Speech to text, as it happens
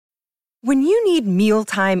When you need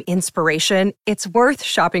mealtime inspiration, it's worth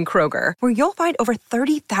shopping Kroger, where you'll find over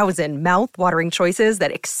 30,000 mouth-watering choices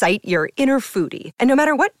that excite your inner foodie. And no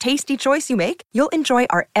matter what tasty choice you make, you'll enjoy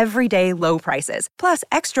our everyday low prices, plus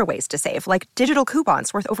extra ways to save, like digital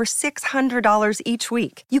coupons worth over $600 each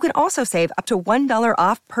week. You can also save up to $1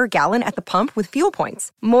 off per gallon at the pump with fuel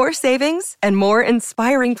points. More savings and more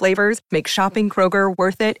inspiring flavors make shopping Kroger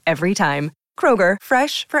worth it every time. Kroger,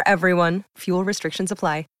 fresh for everyone. Fuel restrictions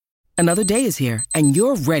apply. Another day is here, and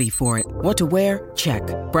you're ready for it. What to wear? Check.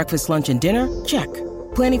 Breakfast, lunch, and dinner? Check.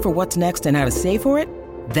 Planning for what's next and how to save for it?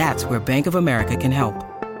 That's where Bank of America can help.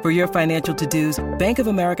 For your financial to-dos, Bank of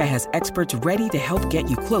America has experts ready to help get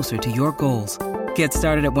you closer to your goals. Get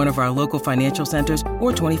started at one of our local financial centers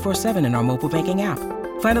or 24/7 in our mobile banking app.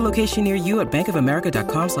 Find a location near you at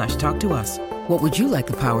bankofamerica.com/talktous. What would you like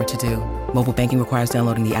the power to do? Mobile banking requires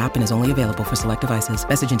downloading the app and is only available for select devices.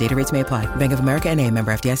 Message and data rates may apply. Bank of America N.A.,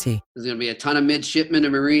 member FDIC. There's going to be a ton of midshipmen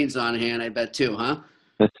and Marines on hand, I bet, too, huh?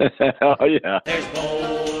 Oh, yeah. There's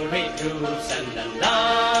bold recruits and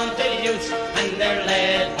undaunted youths, and they're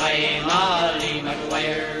led by Molly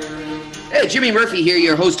McGuire. Hey, Jimmy Murphy here,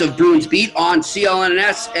 your host of Bruins Beat on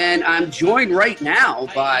CLNS, and I'm joined right now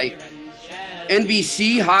by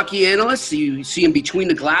NBC hockey analysts. You see him between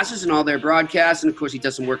the glasses in all their broadcasts, and of course he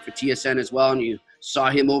does some work for TSN as well, and you saw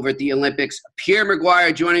him over at the Olympics. Pierre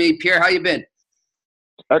McGuire joining me. Pierre, how you been?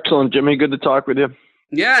 Excellent, Jimmy. Good to talk with you.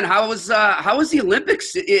 Yeah, and how was the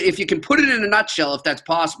Olympics? If you can put it in a nutshell, if that's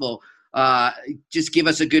possible, just give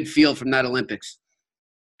us a good feel from that Olympics.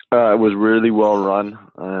 It was really well run.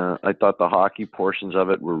 I thought the hockey portions of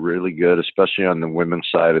it were really good, especially on the women's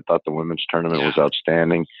side. I thought the women's tournament was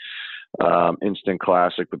outstanding. Instant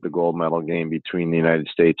classic with the gold medal game between the United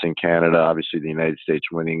States and Canada. Obviously, the United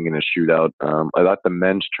States winning in a shootout. I thought the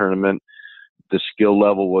men's tournament, the skill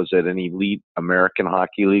level was at an elite American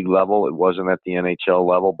Hockey League level. It wasn't at the NHL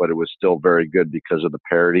level, but it was still very good because of the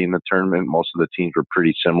parity in the tournament. Most of the teams were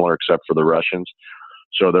pretty similar except for the Russians.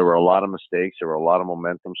 So there were a lot of mistakes. There were a lot of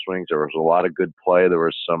momentum swings. There was a lot of good play. There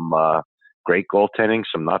was some great goaltending,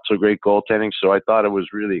 some not so great goaltending. So I thought it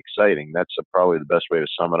was really exciting. That's probably the best way to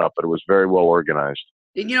sum it up, but it was very well organized.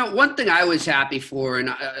 And, one thing I was happy for, and,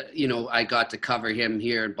 I got to cover him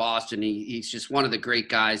here in Boston. He's just one of the great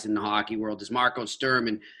guys in the hockey world, is Marco Sturm.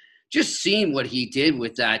 And just seeing what he did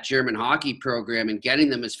with that German hockey program and getting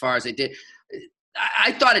them as far as they did,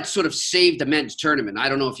 I thought it sort of saved the men's tournament. I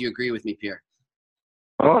don't know if you agree with me, Pierre.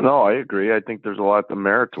 Oh, no, I agree. I think there's a lot of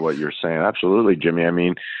merit to what you're saying. Absolutely, Jimmy. I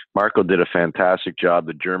mean, Marco did a fantastic job.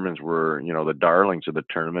 The Germans were, the darlings of the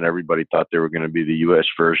tournament. Everybody thought they were going to be the U.S.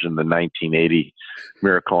 version of the 1980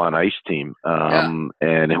 Miracle on Ice team. And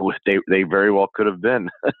they very well could have been.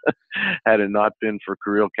 Had it not been for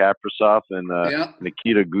Kirill Kaprizov and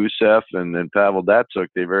Nikita Gusev and Pavel Datsyuk,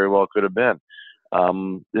 they very well could have been.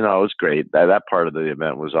 It was great. That part of the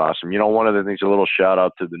event was awesome. One of the things, a little shout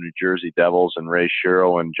out to the New Jersey Devils and Ray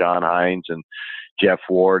Shero and John Hines and Jeff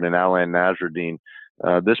Ward and Alan Nasruddin.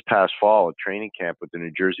 This past fall at training camp with the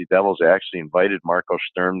New Jersey Devils, they actually invited Marco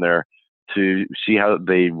Sturm there to see how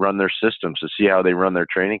they run their systems, to see how they run their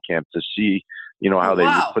training camp, to see, how they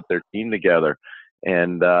put their team together.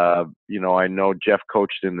 And, I know Jeff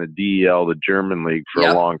coached in the DEL, the German league, for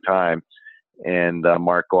a long time. And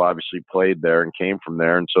Marco obviously played there and came from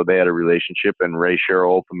there. And so they had a relationship, and Ray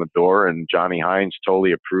Shero opened the door, and Johnny Hines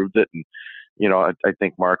totally approved it. And, I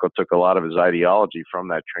think Marco took a lot of his ideology from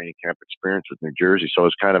that training camp experience with New Jersey. So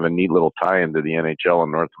it's kind of a neat little tie into the NHL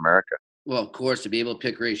in North America. Well, of course, to be able to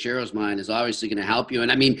pick Ray Shero's mind is obviously going to help you.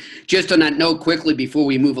 And, I mean, just on that note quickly before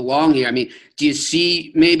we move along here, I mean, do you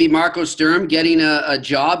see maybe Marco Sturm getting a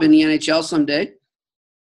job in the NHL someday?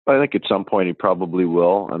 I think at some point he probably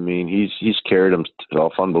will. I mean, he's carried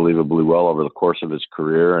himself unbelievably well over the course of his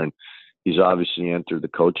career, and he's obviously entered the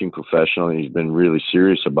coaching profession, and he's been really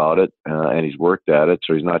serious about it, and he's worked at it.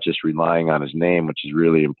 So he's not just relying on his name, which is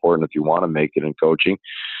really important if you want to make it in coaching.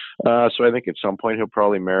 So I think at some point he'll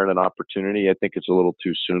probably merit an opportunity. I think it's a little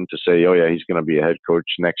too soon to say, oh, yeah, he's going to be a head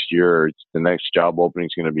coach next year, or the next job opening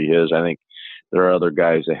is going to be his. I think there are other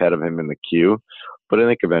guys ahead of him in the queue. But I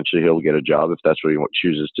think eventually he'll get a job if that's what he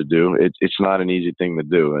chooses to do. It's not an easy thing to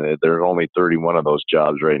do. There are only 31 of those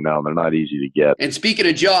jobs right now. They're not easy to get. And speaking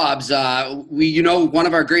of jobs, one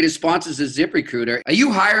of our greatest sponsors is ZipRecruiter. Are you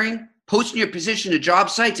hiring, posting your position to job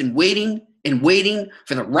sites and waiting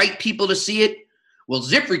for the right people to see it? Well,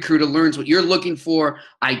 ZipRecruiter learns what you're looking for,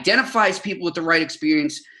 identifies people with the right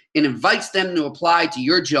experience, and invites them to apply to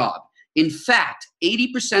your job. In fact,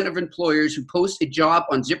 80% of employers who post a job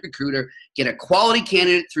on ZipRecruiter get a quality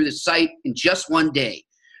candidate through the site in just one day.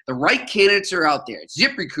 The right candidates are out there.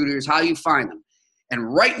 ZipRecruiter is how you find them.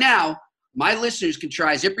 And right now, my listeners can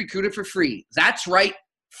try ZipRecruiter for free. That's right,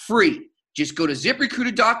 free. Just go to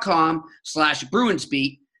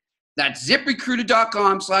ZipRecruiter.com/BruinsBeat. That's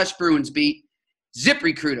ZipRecruiter.com/BruinsBeat.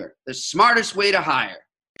 ZipRecruiter, the smartest way to hire.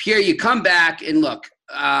 Pierre, you come back and look,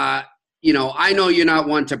 I know you're not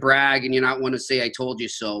one to brag and you're not one to say I told you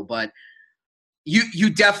so, but you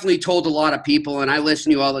definitely told a lot of people, and I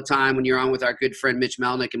listen to you all the time when you're on with our good friend Mitch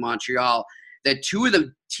Melnick in Montreal, that two of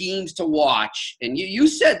the teams to watch, and you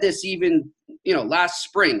said this even, last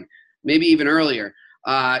spring, maybe even earlier,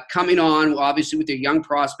 coming on, obviously, with their young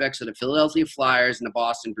prospects of the Philadelphia Flyers and the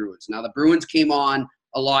Boston Bruins. Now, the Bruins came on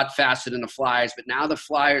a lot faster than the Flyers, but now the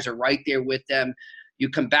Flyers are right there with them. You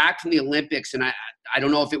come back from the Olympics, and I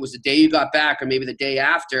don't know if it was the day you got back or maybe the day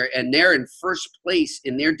after, and they're in first place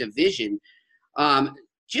in their division.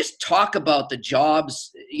 Just talk about the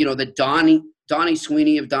jobs, that Donnie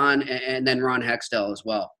Sweeney have done, and then Ron Hextall as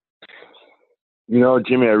well.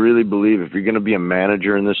 Jimmy, I really believe if you're going to be a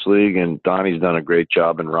manager in this league, and Donnie's done a great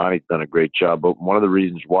job and Ronnie's done a great job, but one of the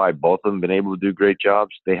reasons why both of them have been able to do great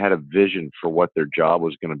jobs, they had a vision for what their job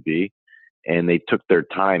was going to be, and they took their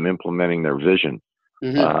time implementing their vision.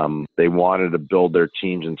 Mm-hmm. They wanted to build their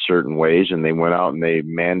teams in certain ways, and they went out and they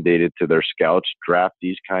mandated to their scouts, draft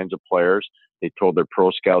these kinds of players. They told their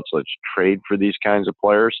pro scouts, let's trade for these kinds of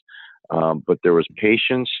players. But there was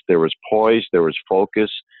patience, there was poise, there was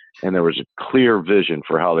focus, and there was a clear vision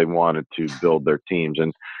for how they wanted to build their teams.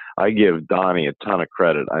 And I give Donnie a ton of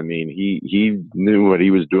credit. I mean, he knew what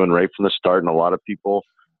he was doing right from the start, and a lot of people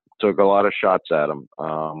took a lot of shots at him.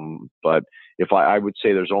 But if I would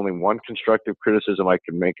say there's only one constructive criticism I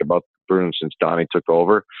could make about the Bruins since Donnie took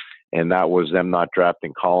over, and that was them not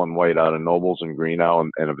drafting Colin White out of Nobles and Greenough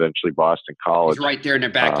and eventually Boston College. He's right there in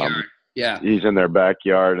their backyard. Yeah, he's in their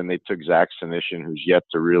backyard, and they took Zach Senyshyn, who's yet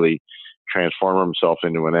to really transform himself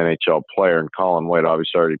into an NHL player, and Colin White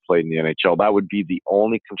obviously already played in the NHL. That would be the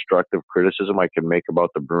only constructive criticism I can make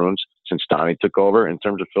about the Bruins since Donnie took over. In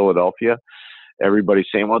terms of Philadelphia, everybody's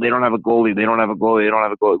saying, well, they don't have a goalie,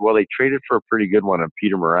 Well, they traded for a pretty good one in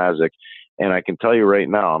Peter Mrazek, and I can tell you right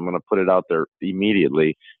now, I'm going to put it out there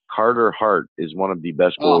immediately, Carter Hart is one of the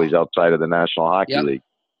best goalies outside of the National Hockey League.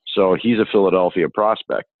 So he's a Philadelphia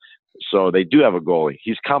prospect. So they do have a goalie.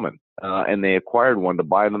 He's coming. And they acquired one to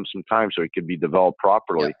buy them some time so he could be developed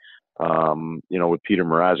properly, with Peter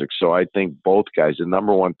Mrazek. So I think both guys, the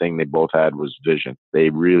number one thing they both had was vision. They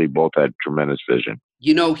really both had tremendous vision.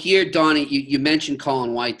 Here, Donnie, you mentioned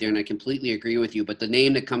Colin White there, and I completely agree with you. But the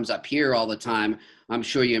name that comes up here all the time, I'm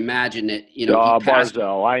sure you imagine that,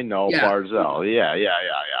 Barzal. I know, Barzal. Yeah.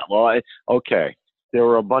 Well, okay. There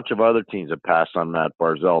were a bunch of other teams that passed on Matt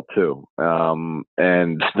Barzal too,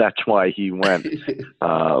 and that's why he went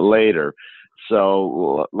later.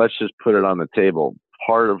 So let's just put it on the table.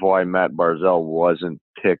 Part of why Matt Barzal wasn't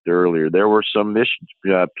picked earlier, there were some issues.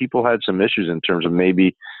 People had some issues in terms of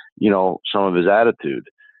maybe, some of his attitude,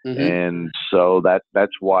 and so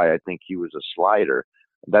that's why I think he was a slider.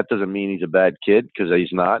 That doesn't mean he's a bad kid, because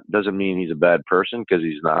he's not. Doesn't mean he's a bad person, because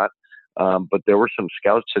he's not. But there were some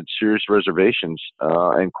scouts that had serious reservations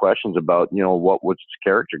and questions about, what was his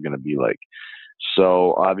character going to be like.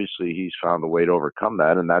 So obviously he's found a way to overcome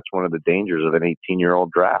that, and that's one of the dangers of an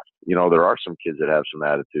 18-year-old draft. There are some kids that have some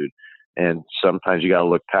attitude, and sometimes you got to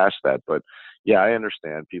look past that. But yeah, I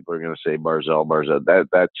understand people are going to say Barzal.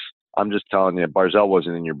 That's I'm just telling you, Barzal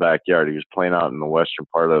wasn't in your backyard. He was playing out in the western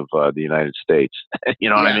part of the United States. You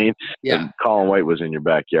know what I mean? Yeah. And Colin White was in your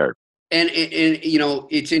backyard. And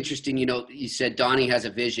it's interesting, you said Donnie has a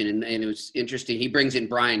vision, and it was interesting. He brings in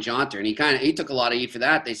Brian Jonta, and he took a lot of heat for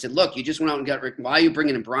that. They said, look, you just went out and got Rick. Why are you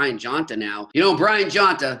bringing in Brian Jonta now? Brian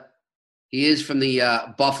Jonta, he is from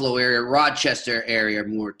the Buffalo area, Rochester area,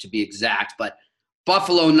 more to be exact, but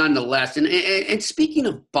Buffalo nonetheless. And speaking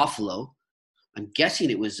of Buffalo, I'm guessing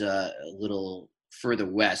it was a little further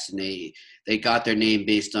west, and they got their name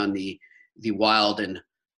based on the wild and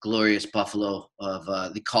glorious Buffalo of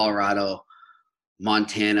the Colorado,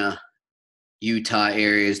 Montana, Utah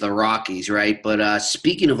areas, the Rockies, right? But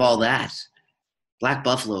speaking of all that, Black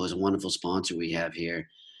Buffalo is a wonderful sponsor we have here.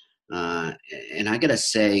 And I got to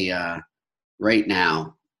say tell you right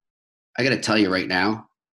now,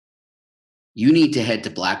 you need to head to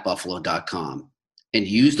blackbuffalo.com and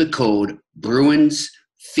use the code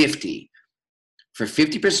Bruins50 for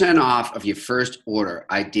 50% off of your first order.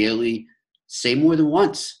 Ideally, say more than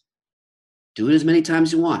once. Do it as many times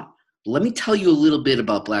as you want. Let me tell you a little bit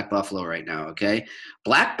about Black Buffalo right now, okay?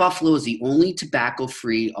 Black Buffalo is the only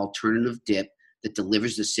tobacco-free alternative dip that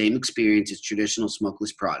delivers the same experience as traditional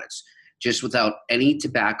smokeless products, just without any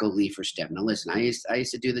tobacco leaf or stem. Now listen, I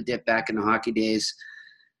used to do the dip back in the hockey days.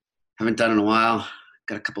 Haven't done it in a while.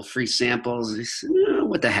 got a couple free samples. I said,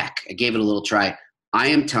 what the heck? I gave it a little try. I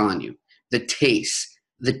am telling you, the taste,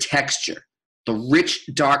 the texture, the rich,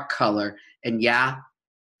 dark color, and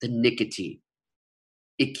the nicotine.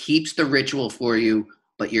 It keeps the ritual for you,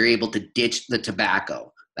 but you're able to ditch the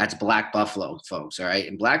tobacco. That's Black Buffalo, folks, all right?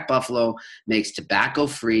 And Black Buffalo makes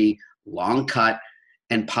tobacco-free, long cut,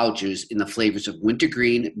 and pouches in the flavors of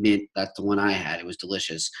wintergreen, mint, that's the one I had, it was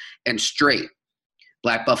delicious, and straight.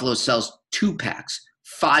 Black Buffalo sells 2-packs,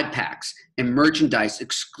 5-packs, and merchandise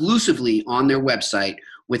exclusively on their website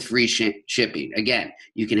with free shipping. Again,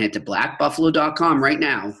 you can head to blackbuffalo.com right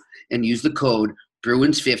now and use the code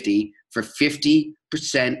Bruins50 for 50%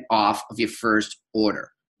 off of your first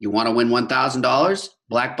order. You want to win $1,000?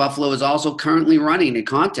 Black Buffalo is also currently running a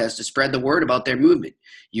contest to spread the word about their movement.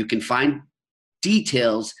 You can find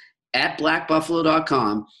details at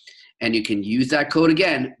blackbuffalo.com, and you can use that code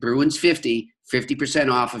again, Bruins50,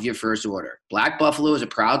 50% off of your first order. Black Buffalo is a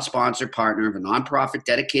proud sponsor partner of a nonprofit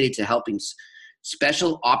dedicated to helping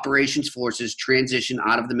special operations forces transition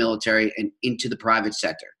out of the military and into the private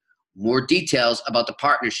sector. More details about the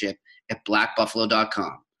partnership at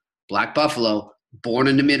blackbuffalo.com. Black Buffalo, born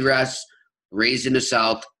in the Midwest, raised in the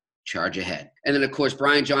South, charge ahead. And then, of course,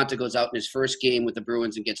 Brian Jonta goes out in his first game with the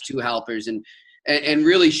Bruins and gets 2 helpers and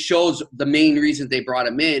really shows the main reasons they brought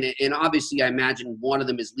him in. And obviously, I imagine one of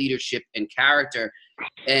them is leadership and character.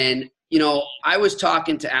 And, I was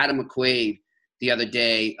talking to Adam McQuaid the other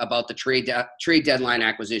day about the trade deadline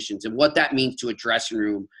acquisitions and what that means to a dressing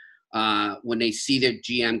room when they see their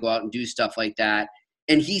GM go out and do stuff like that.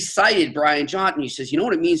 And he cited Brian Jonta, and he says,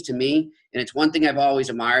 what it means to me, and it's one thing I've always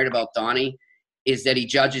admired about Donnie, is that he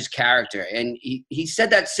judges character. And he said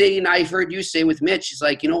that saying I've heard you say with Mitch. He's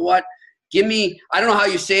like, you know what? Give me – I don't know how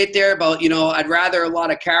you say it there, but, I'd rather a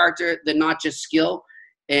lot of character than not just skill.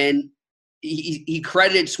 And he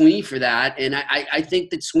credited Sweeney for that. And I think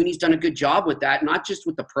that Sweeney's done a good job with that, not just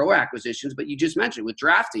with the pro acquisitions, but you just mentioned with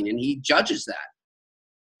drafting, and he judges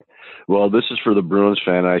that. Well, this is for the Bruins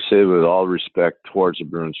fan. I say with all respect towards the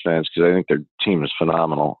Bruins fans because I think their team is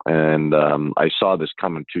phenomenal. And I saw this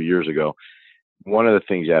coming 2 years ago. One of the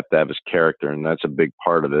things you have to have is character, and that's a big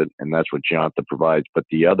part of it, and that's what Jonta provides. But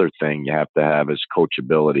the other thing you have to have is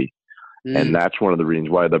coachability. And that's one of the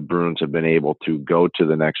reasons why the Bruins have been able to go to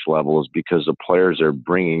the next level is because the players they're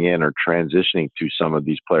bringing in are transitioning to some of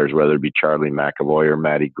these players, whether it be Charlie McAvoy or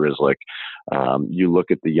Matty Grzelcyk. You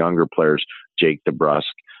look at the younger players, Jake DeBrusk,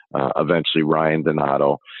 eventually Ryan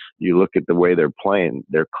Donato. You look at the way they're playing,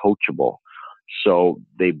 they're coachable. So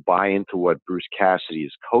they buy into what Bruce Cassidy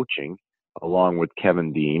is coaching, along with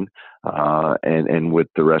Kevin Dean and with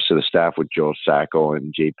the rest of the staff, with Joe Sacco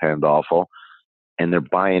and Jay Pandolfo. And they're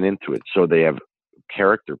buying into it. So they have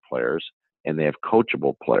character players and they have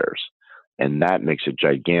coachable players. And that makes a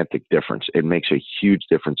gigantic difference. It makes a huge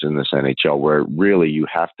difference in this NHL where really you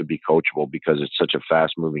have to be coachable because it's such a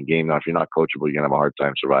fast-moving game. Now, if you're not coachable, you're going to have a hard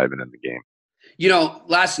time surviving in the game.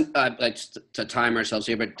 To time ourselves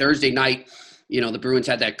here, but Thursday night, the Bruins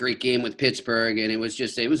had that great game with Pittsburgh, and it was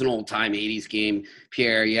an old-time 80s game,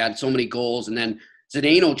 Pierre. You had so many goals, and then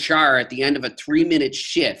Zdeno Chara at the end of a 3-minute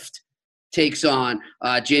shift takes on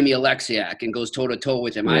Jamie Alexiak and goes toe-to-toe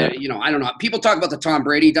with him. Yeah. I don't know. People talk about the Tom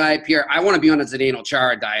Brady diet, Pierre. I want to be on a Zdeno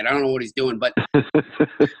Chara diet. I don't know what he's doing. But,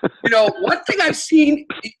 one thing I've seen,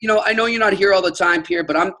 I know you're not here all the time, Pierre,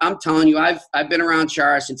 but I'm telling you, I've been around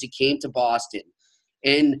Chara since he came to Boston.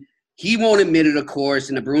 And he won't admit it, of course,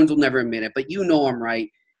 and the Bruins will never admit it, but I'm right.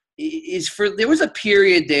 There was a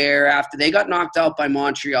period there after they got knocked out by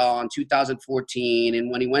Montreal in 2014, and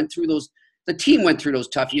when he went through the team went through those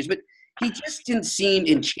tough years, but he just didn't seem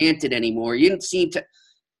enchanted anymore. He didn't seem to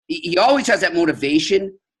 – he always has that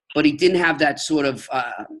motivation, but he didn't have that sort of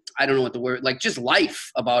I don't know what the word – like just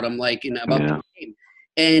life about him, about the game.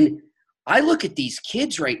 And I look at these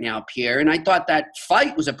kids right now, Pierre, and I thought that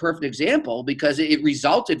fight was a perfect example because it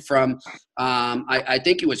resulted from I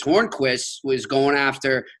think it was Hornquist was going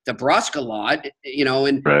after DeBrusk a lot,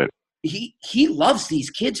 and right. He loves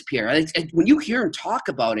these kids, Pierre. When you hear him talk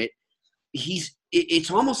about it,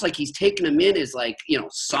 it's almost like he's taking them in as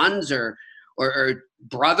sons or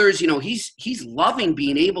brothers. He's loving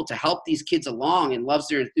being able to help these kids along and loves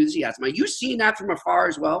their enthusiasm. Are you seeing that from afar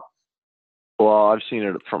as well? Well, I've seen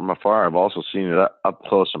it from afar. I've also seen it up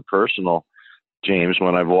close and personal, James,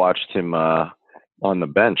 when I've watched him on the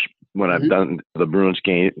bench, when I've done the Bruins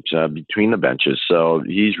games between the benches. So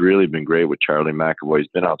he's really been great with Charlie McAvoy. He's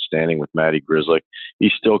been outstanding with Matty Grzelcyk.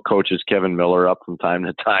 He still coaches Kevin Miller up from time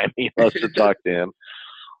to time. He loves to talk to him.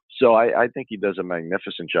 So I think he does a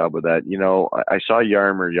magnificent job with that. You know, I saw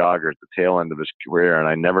Jaromir Jagr at the tail end of his career, and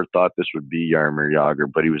I never thought this would be Jaromir Jagr,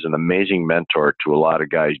 but he was an amazing mentor to a lot of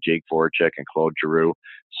guys, Jake Voracek and Claude Giroux,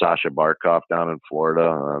 Sasha Barkov down in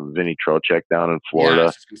Florida, Vinny Trocheck down in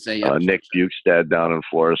Florida, Nick Bjugstad down in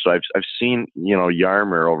Florida. So I've seen, you know,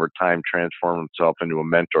 Jaromir over time transform himself into a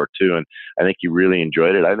mentor too, and I think he really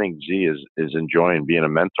enjoyed it. I think Z is enjoying being a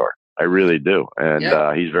mentor. I really do, and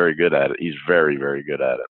he's very good at it. He's very, very good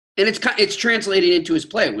at it. And it's translating into his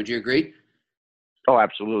play. Would you agree? Oh,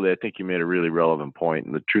 absolutely. I think you made a really relevant point.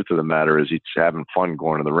 And the truth of the matter is he's having fun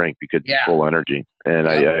going to the rink because he's full energy. And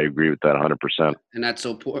I agree with that 100%. And that's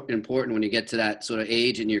so important when you get to that sort of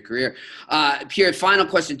age in your career. Pierre, final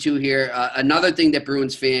question too here. Another thing that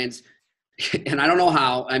Bruins fans, and I don't know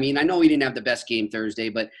how, I mean, I know he didn't have the best game Thursday,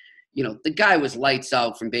 but, you know, the guy was lights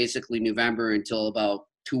out from basically November until about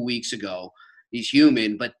 2 weeks ago. He's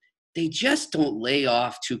human, but they just don't lay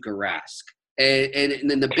off Tuukka Rask. And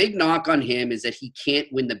then the big knock on him is that he can't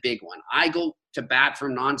win the big one. I go to bat for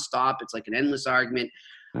him nonstop. It's like an endless argument.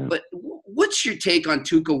 But what's your take on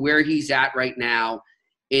Tuukka, where he's at right now,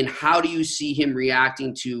 and how do you see him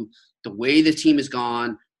reacting to the way the team has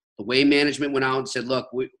gone, the way management went out and said, look,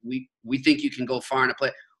 we think you can go far in a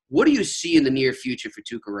play. What do you see in the near future for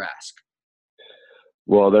Tuukka Rask?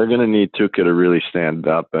 Well, they're going to need Tuukka to really stand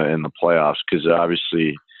up in the playoffs because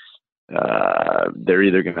obviously – they're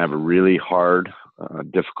either going to have a really hard,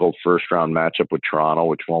 difficult first-round matchup with Toronto,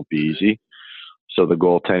 which won't be easy. So the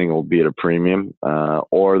goaltending will be at a premium.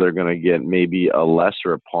 Or they're going to get maybe a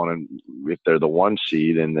lesser opponent if they're the 1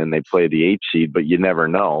 seed and then they play the 8 seed. But you never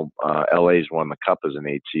know. LA's won the Cup as an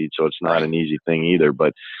 8 seed, so it's not an easy thing either.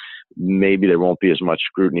 But maybe there won't be as much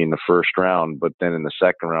scrutiny in the first round. But then in the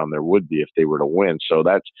second round, there would be if they were to win. So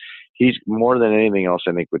he's more than anything else,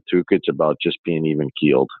 I think, with Tuukka, it's about just being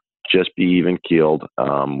even-keeled. Just be even-keeled.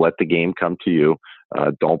 Let the game come to you.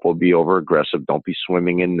 Don't be over-aggressive. Don't be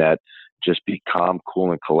swimming in net. Just be calm,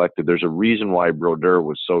 cool, and collected. There's a reason why Brodeur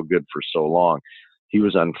was so good for so long. He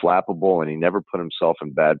was unflappable, and he never put himself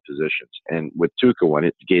in bad positions. And with Tuukka, when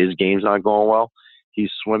his game's not going well,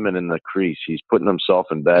 he's swimming in the crease. He's putting himself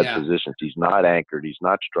in bad positions. He's not anchored. He's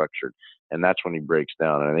not structured. And that's when he breaks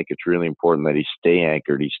down. And I think it's really important that he stay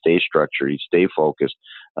anchored, he stay structured, he stay focused,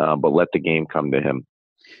 but let the game come to him.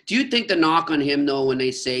 Do you think the knock on him, though, when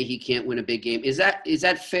they say he can't win a big game, is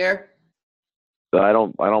that fair? I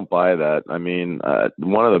don't buy that. I mean,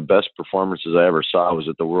 one of the best performances I ever saw was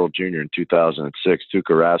at the World Junior in 2006.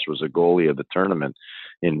 Tuukka Rask was a goalie of the tournament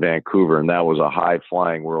in Vancouver, and that was a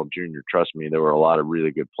high-flying World Junior. Trust me, there were a lot of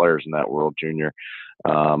really good players in that World Junior.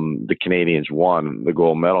 The Canadians won the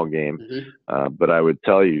gold medal game, but I would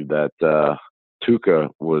tell you that Tuukka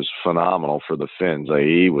was phenomenal for the Finns.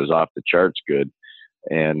 He was off the charts good.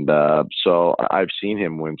 And so I've seen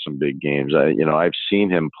him win some big games. I've seen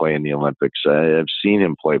him play in the Olympics. I've seen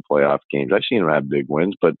him play playoff games. I've seen him have big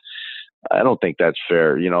wins, but I don't think that's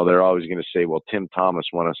fair. You know, they're always going to say, well, Tim Thomas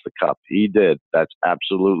won us the Cup. He did. That's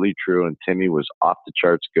absolutely true. And Timmy was off the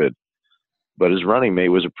charts good. But his running mate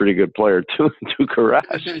was a pretty good player too, Tuukka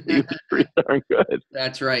Rask. He was pretty darn good.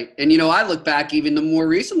 That's right. And, I look back even the more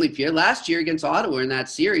recently, Pierre, last year against Ottawa in that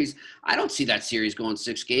series, I don't see that series going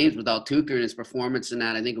 6 games without Tuukka and his performance in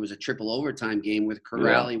that. I think it was a triple overtime game with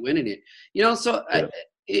Corrali winning it. So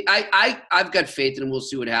I've got faith in him. We'll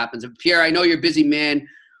see what happens. And Pierre, I know you're a busy man.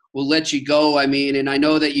 We'll let you go. I mean, and I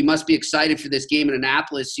know that you must be excited for this game in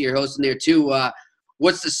Annapolis. You're hosting there too.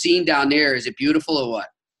 What's the scene down there? Is it beautiful or what?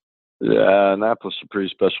 Yeah, Annapolis is a pretty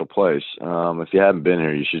special place. If you haven't been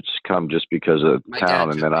here, you should just come just because of the town.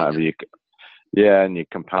 And then and you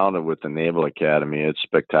compound it with the Naval Academy. It's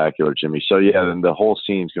spectacular, Jimmy. So, and the whole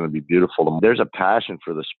scene's going to be beautiful. There's a passion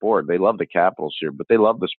for the sport. They love the Capitals here, but they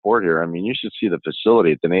love the sport here. I mean, you should see the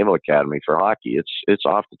facility at the Naval Academy for hockey. It's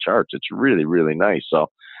off the charts. It's really, really nice. So,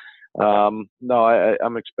 I'm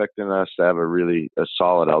expecting us to have a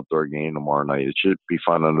solid outdoor game tomorrow night. It should be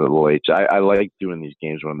fun under the lights. I like doing these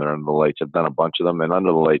games when they're under the lights. I've done a bunch of them, and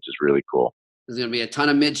under the lights is really cool. There's going to be a ton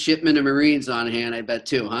of midshipmen and Marines on hand, I bet,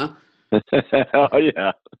 too, huh? Oh,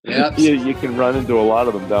 yeah. Yep. You can run into a lot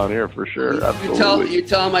of them down here for sure. Absolutely. You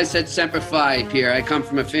tell them I said Semper Fi, Pierre. I come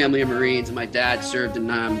from a family of Marines, and my dad served in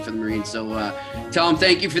for the Marines. So tell them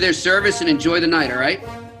thank you for their service and enjoy the night, all right?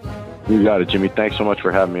 You got it, Jimmy. Thanks so much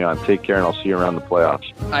for having me on. Take care, and I'll see you around the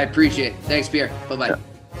playoffs. I appreciate it. Thanks, Pierre. Bye-bye.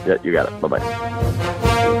 Yeah, you got it. Bye-bye.